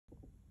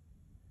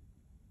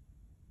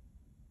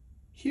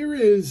Here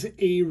is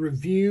a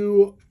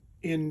review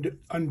and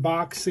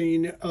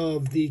unboxing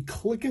of the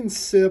Click and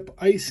Sip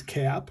ice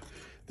cap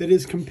that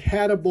is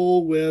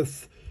compatible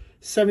with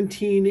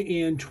 17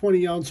 and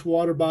 20 ounce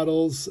water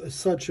bottles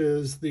such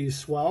as the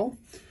Swell.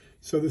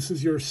 So this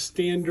is your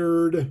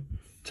standard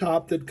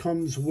top that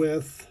comes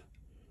with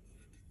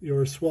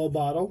your Swell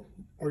bottle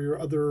or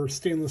your other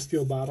stainless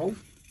steel bottle.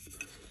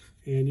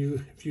 And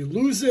if you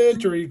lose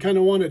it or you kind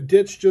of want to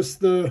ditch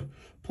just the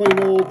plain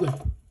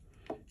old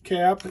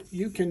cap,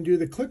 you can do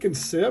the Click and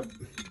Sip,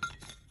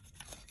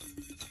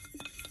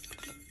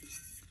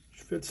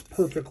 which fits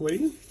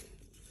perfectly.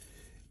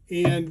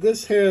 And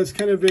this has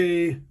kind of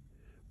a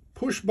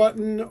push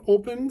button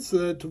open so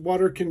that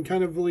water can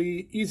kind of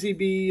easy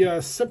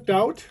be sipped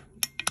out,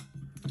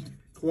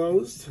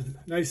 closed.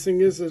 Nice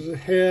thing is it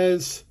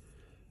has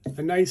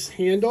a nice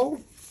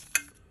handle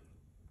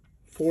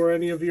for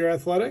any of your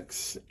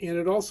athletics, and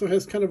it also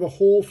has kind of a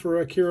hole for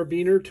a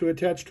carabiner to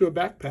attach to a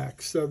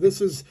backpack. So this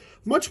is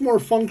much more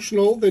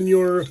functional than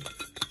your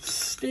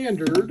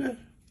standard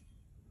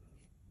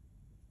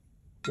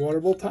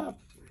water bowl top.